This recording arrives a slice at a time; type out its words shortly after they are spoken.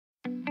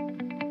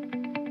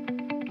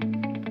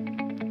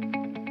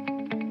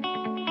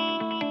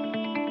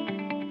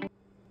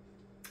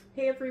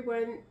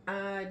everyone,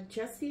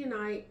 Jesse and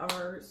I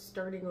are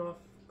starting off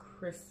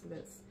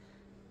Christmas.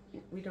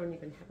 We don't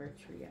even have our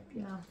tree up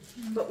yet. No.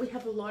 But we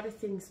have a lot of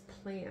things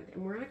planned,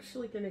 and we're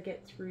actually going to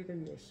get through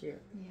them this year.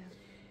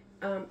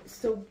 Yeah.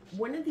 So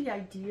one of the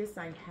ideas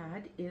I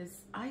had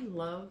is I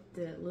love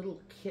the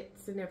little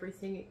kits and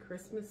everything at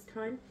Christmas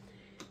time.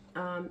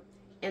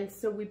 And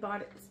so we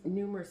bought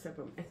numerous of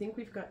them. I think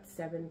we've got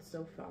 7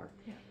 so far.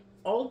 Yeah.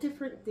 All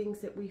different things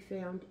that we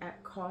found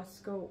at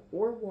Costco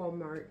or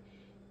Walmart.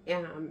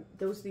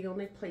 Those are the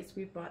only place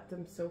we've bought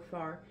them so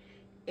far.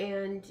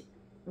 And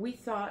we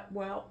thought,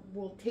 well,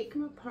 we'll take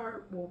them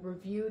apart, we'll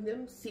review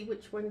them, see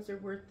which ones are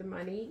worth the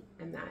money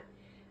and that.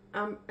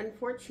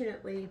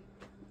 Unfortunately,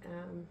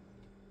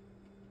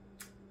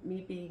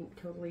 me being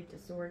totally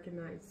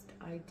disorganized,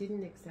 I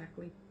didn't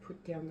exactly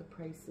put down the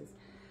prices.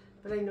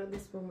 But I know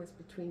this one was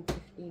between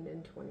 $15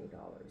 and $20.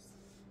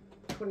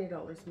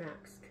 $20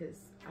 max, because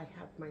I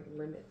have my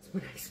limits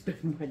when I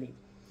spend money.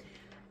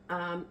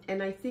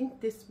 And I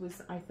think this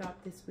was, I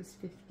thought this was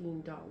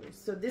 $15.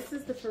 So this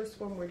is the first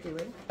one we're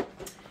doing.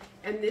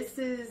 And this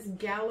is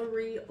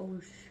Galerie au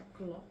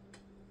Chocolat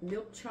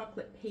Milk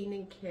Chocolate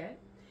Painting Kit.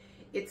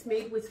 It's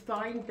made with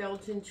fine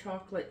Belgian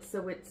chocolate,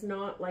 so it's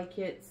not like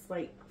it's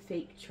like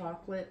fake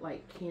chocolate,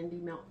 like candy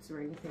melts or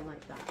anything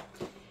like that.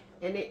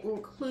 And it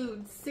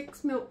includes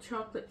 6 milk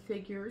chocolate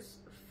figures,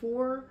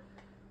 4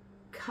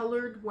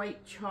 colored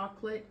white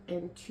chocolate,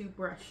 and 2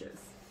 brushes.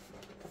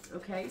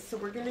 Okay, so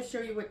we're going to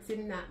show you what's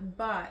in that,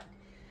 but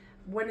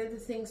one of the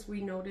things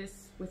we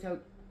noticed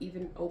without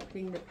even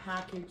opening the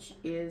package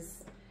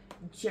is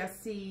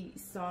Jessie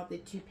saw the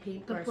 2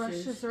 paintbrushes. The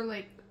brushes are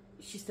like,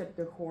 she said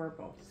they're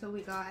horrible. So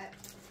we got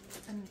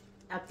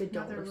at the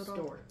dollar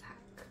store.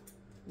 Pack.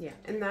 Yeah,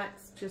 and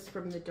that's just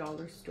from the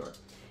dollar store.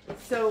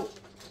 So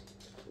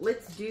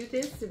let's do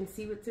this and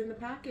see what's in the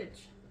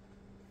package.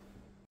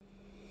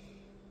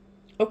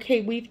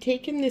 Okay, we've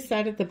taken this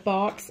out of the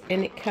box,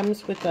 and it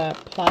comes with a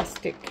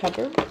plastic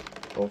cover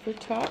over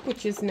top,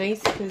 which is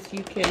nice because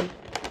you can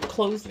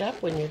close it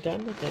up when you're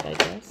done with it, I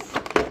guess.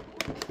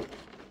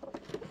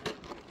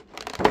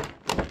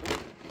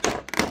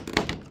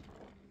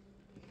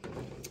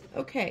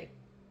 Okay,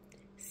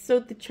 so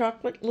the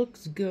chocolate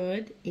looks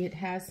good. It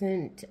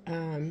hasn't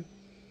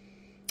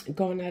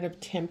gone out of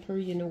temper,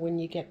 you know, when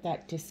you get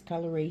that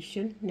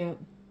discoloration now,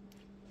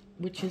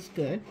 which is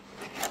good.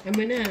 I'm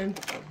gonna,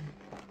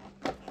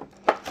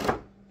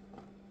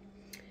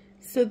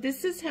 so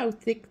this is how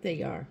thick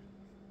they are,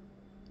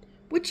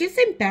 which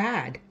isn't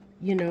bad,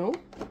 you know.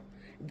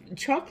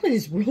 Chocolate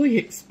is really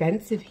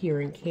expensive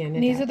here in Canada.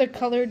 These are the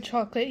colored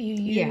chocolate you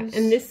use. Yeah,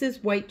 and this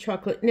is white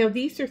chocolate. Now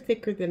these are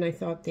thicker than I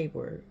thought they'd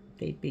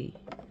be.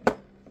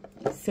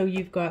 So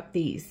you've got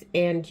these,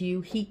 and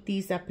you heat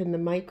these up in the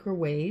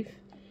microwave,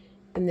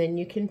 and then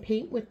you can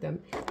paint with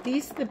them.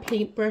 These are the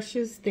paint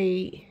brushes.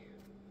 Maybe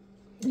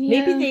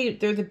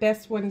they're the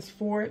best ones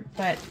for it,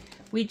 but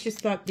we just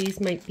thought these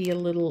might be a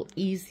little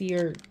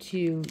easier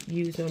to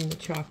use on the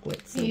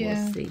chocolate, so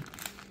we'll see.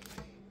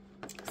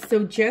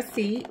 So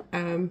Jessie,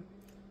 I'm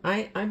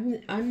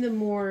the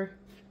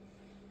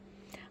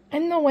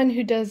one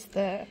who does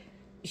the.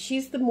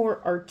 She's the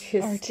more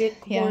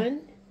artistic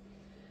one.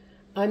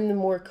 I'm the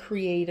more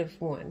creative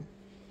one.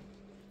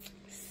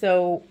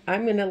 So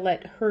I'm going to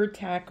let her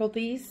tackle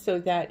these so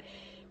that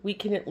we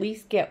can at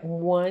least get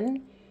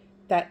one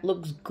that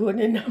looks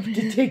good enough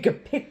to take a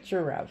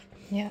picture of.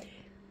 Yeah.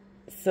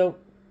 So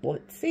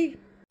let's see.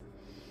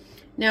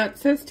 Now it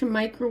says to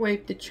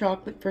microwave the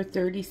chocolate for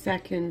 30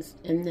 seconds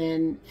and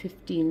then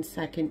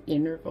 15-second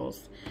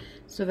intervals.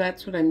 So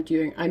that's what I'm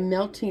doing. I'm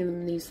melting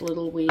them in these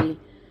little wee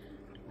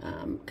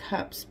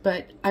cups,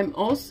 but I'm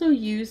also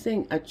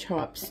using a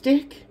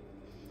chopstick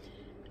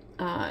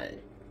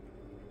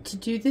to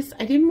do this.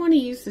 I didn't want to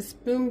use a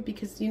spoon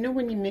because, you know,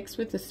 when you mix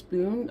with a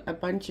spoon, a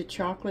bunch of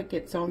chocolate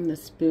gets on the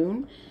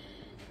spoon,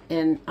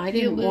 and I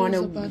didn't want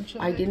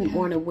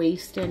to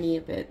waste any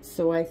of it.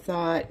 So I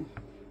thought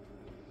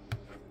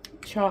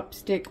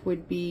chopstick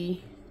would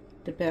be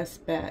the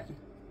best bet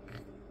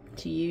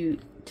to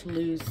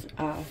lose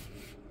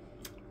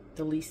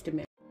the least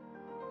amount.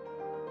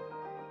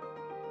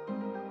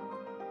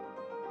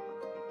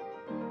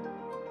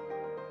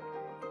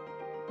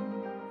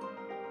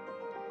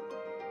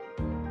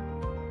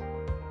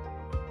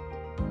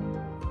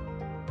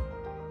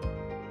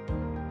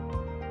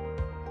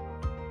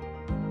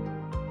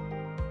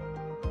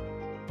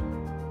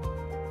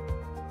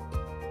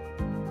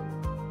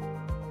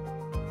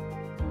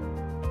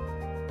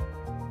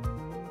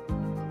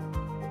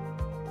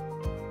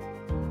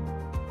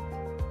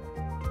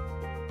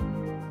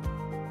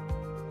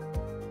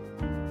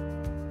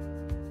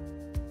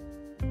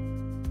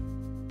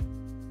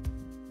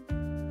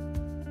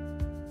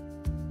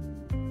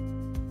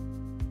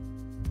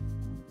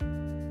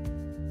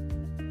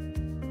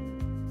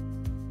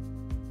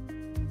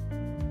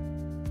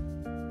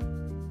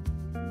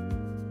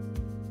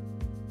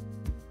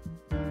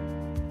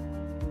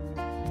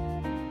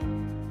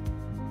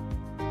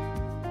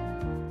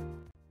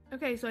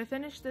 Okay, so I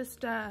finished this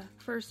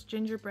first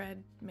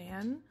gingerbread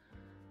man.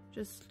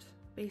 Just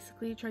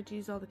basically tried to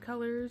use all the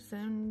colors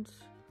and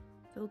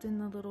filled in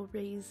the little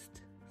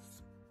raised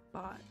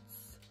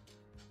spots.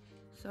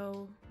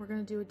 So we're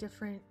gonna do a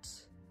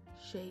different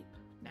shape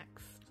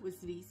next.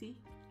 Was it easy?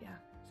 Yeah,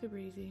 super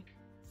easy.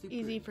 Super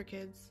easy for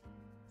kids.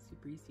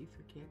 Super easy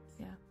for kids.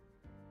 Yeah.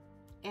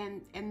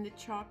 And the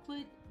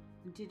chocolate,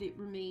 did it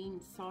remain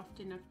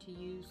soft enough to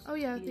use? Oh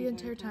yeah, the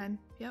entire time.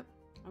 Yep.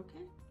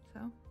 Okay.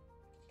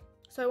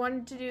 So I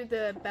wanted to do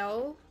the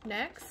bell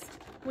next.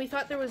 We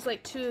thought there was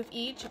like 2 of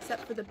each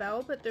except for the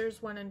bell, but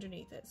there's one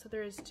underneath it. So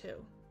there is 2.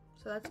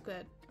 So that's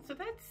good. So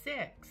that's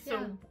 6. Yeah.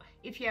 So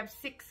if you have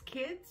 6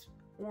 kids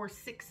or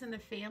 6 in a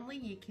family,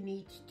 you can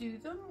each do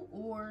them,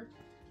 or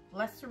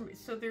lesser.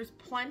 So there's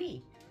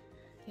plenty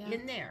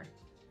in there,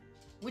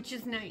 which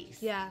is nice.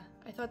 Yeah,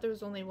 I thought there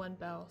was only one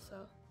bell, so.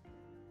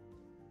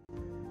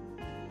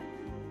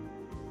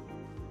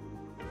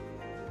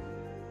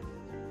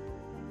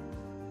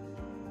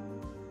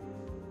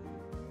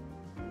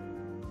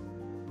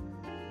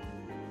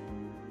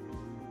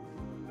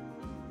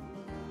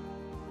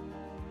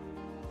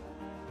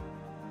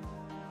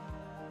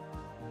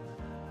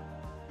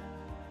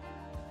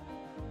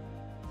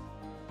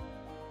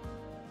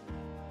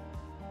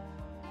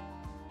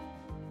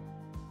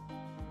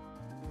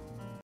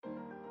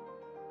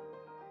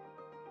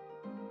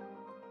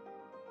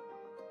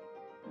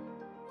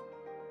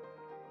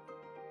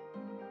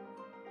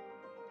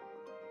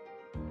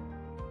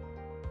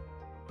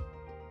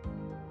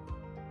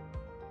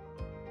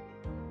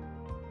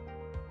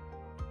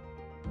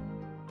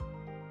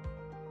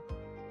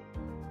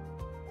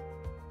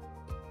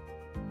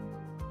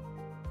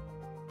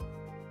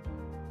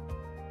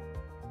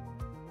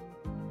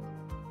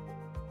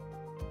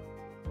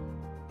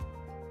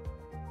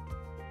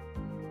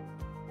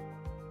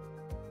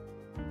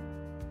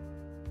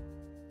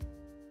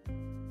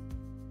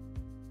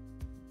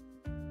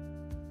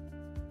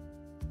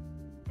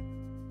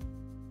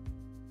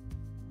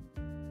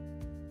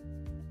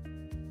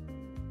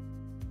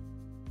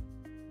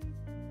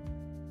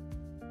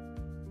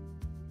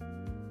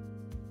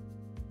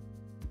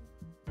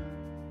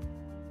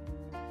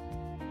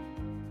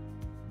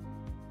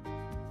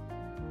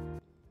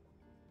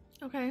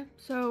 Okay,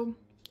 so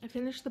I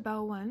finished the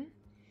bell one.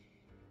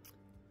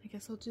 I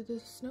guess I'll do the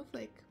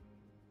snowflake.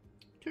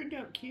 Turned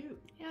out cute.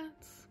 Yeah,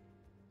 it's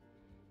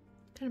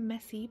kind of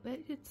messy, but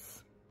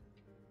it's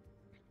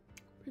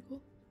pretty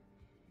cool.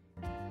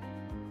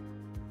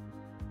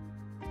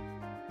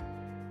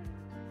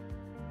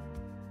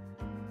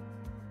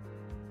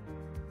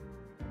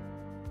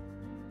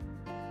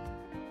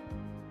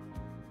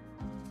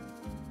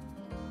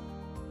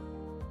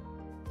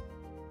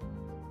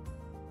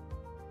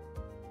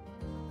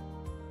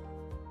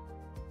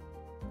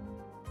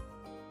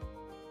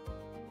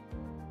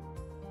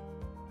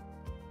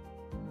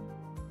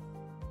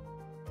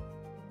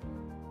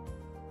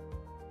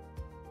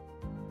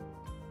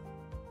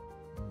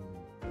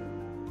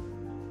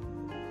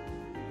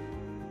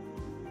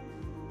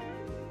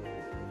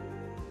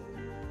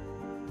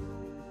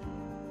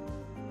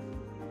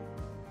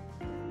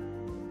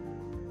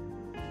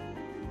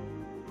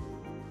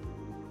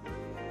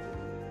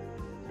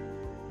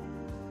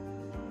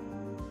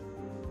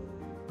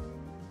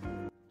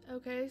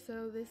 Okay,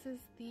 so this is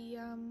the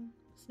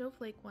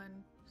snowflake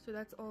one. So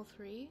that's all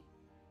 3.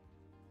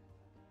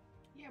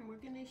 Yeah, and we're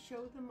going to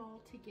show them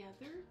all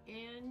together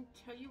and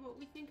tell you what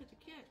we think of the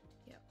kit.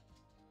 Yep.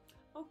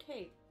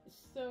 Okay,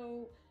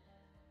 So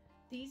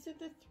these are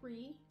the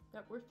 3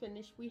 that were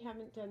finished. We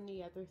haven't done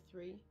the other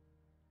 3.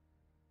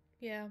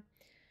 yeah.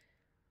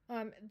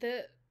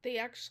 They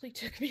actually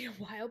took me a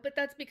while, but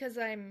that's because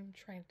I'm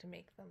trying to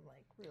make them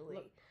like really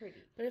Look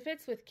pretty. But if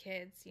it's with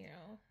kids, you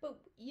know.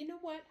 But you know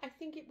what? I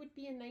think it would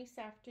be a nice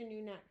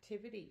afternoon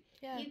activity.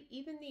 Yeah.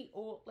 Even the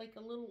old, like a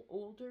little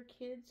older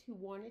kids who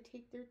want to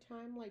take their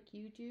time like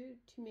you do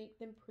to make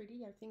them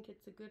pretty, I think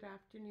it's a good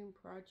afternoon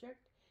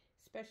project,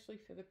 especially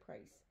for the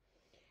price.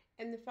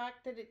 And the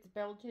fact that it's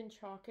Belgian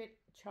chocolate,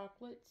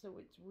 so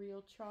it's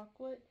real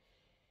chocolate,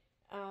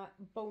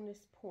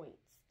 bonus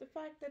points. The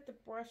fact that the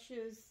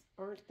brushes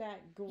aren't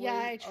that great.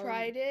 Yeah, I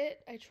tried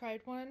it. I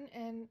tried one,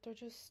 and they're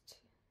just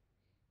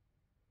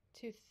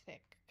too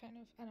thick, kind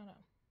of. I don't know.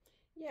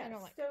 Yeah, I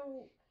don't like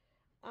so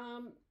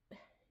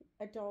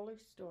a dollar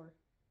store,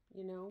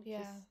 you know,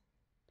 Yeah. just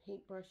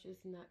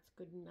paintbrushes, and that's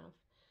good enough.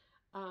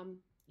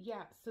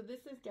 Yeah, so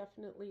this is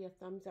definitely a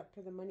thumbs up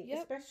for the money. Yep.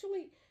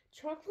 Especially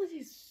chocolate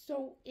is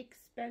so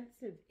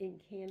expensive in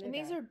Canada. And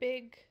these are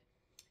big.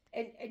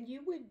 And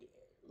you would,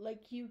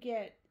 like, you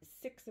get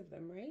 6 of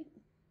them, right?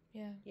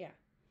 Yeah. Yeah.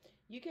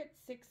 You get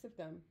 6 of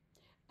them.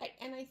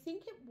 And I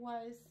think it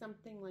was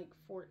something like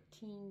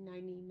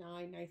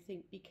 $14.99, I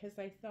think, because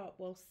I thought,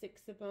 well,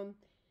 6 of them,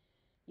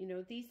 you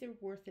know, these are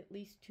worth at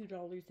least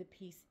 $2 a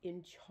piece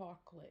in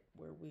chocolate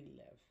where we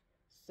live.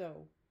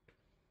 So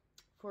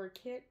for a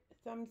kit,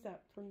 thumbs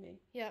up from me.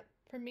 Yep,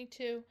 for me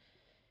too.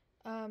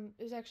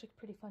 It was actually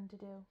pretty fun to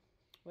do.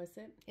 Was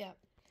it? Yeah.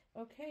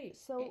 Okay.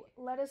 So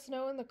let us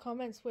know in the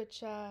comments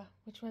which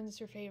one's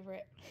your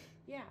favorite.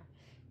 Yeah.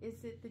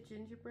 Is it the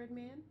gingerbread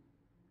man?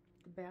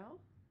 The bell?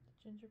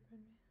 gingerbread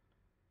man.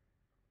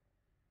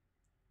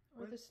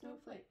 Or the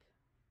snowflake.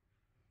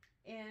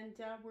 And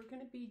we're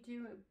going to be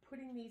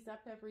putting these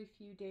up every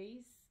few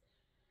days.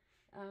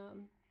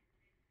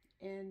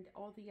 And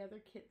all the other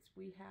kits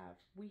we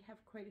have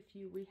quite a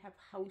few. We have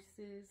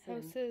houses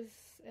and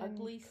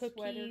ugly cookies.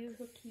 Sweater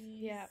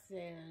cookies,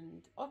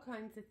 and all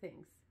kinds of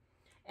things.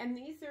 And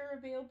these are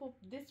available.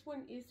 This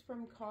one is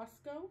from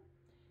Costco.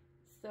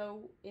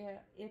 So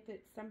if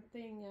it's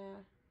something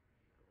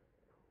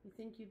you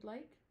think you'd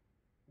like,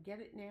 get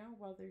it now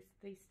while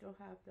they still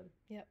have them.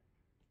 Yep.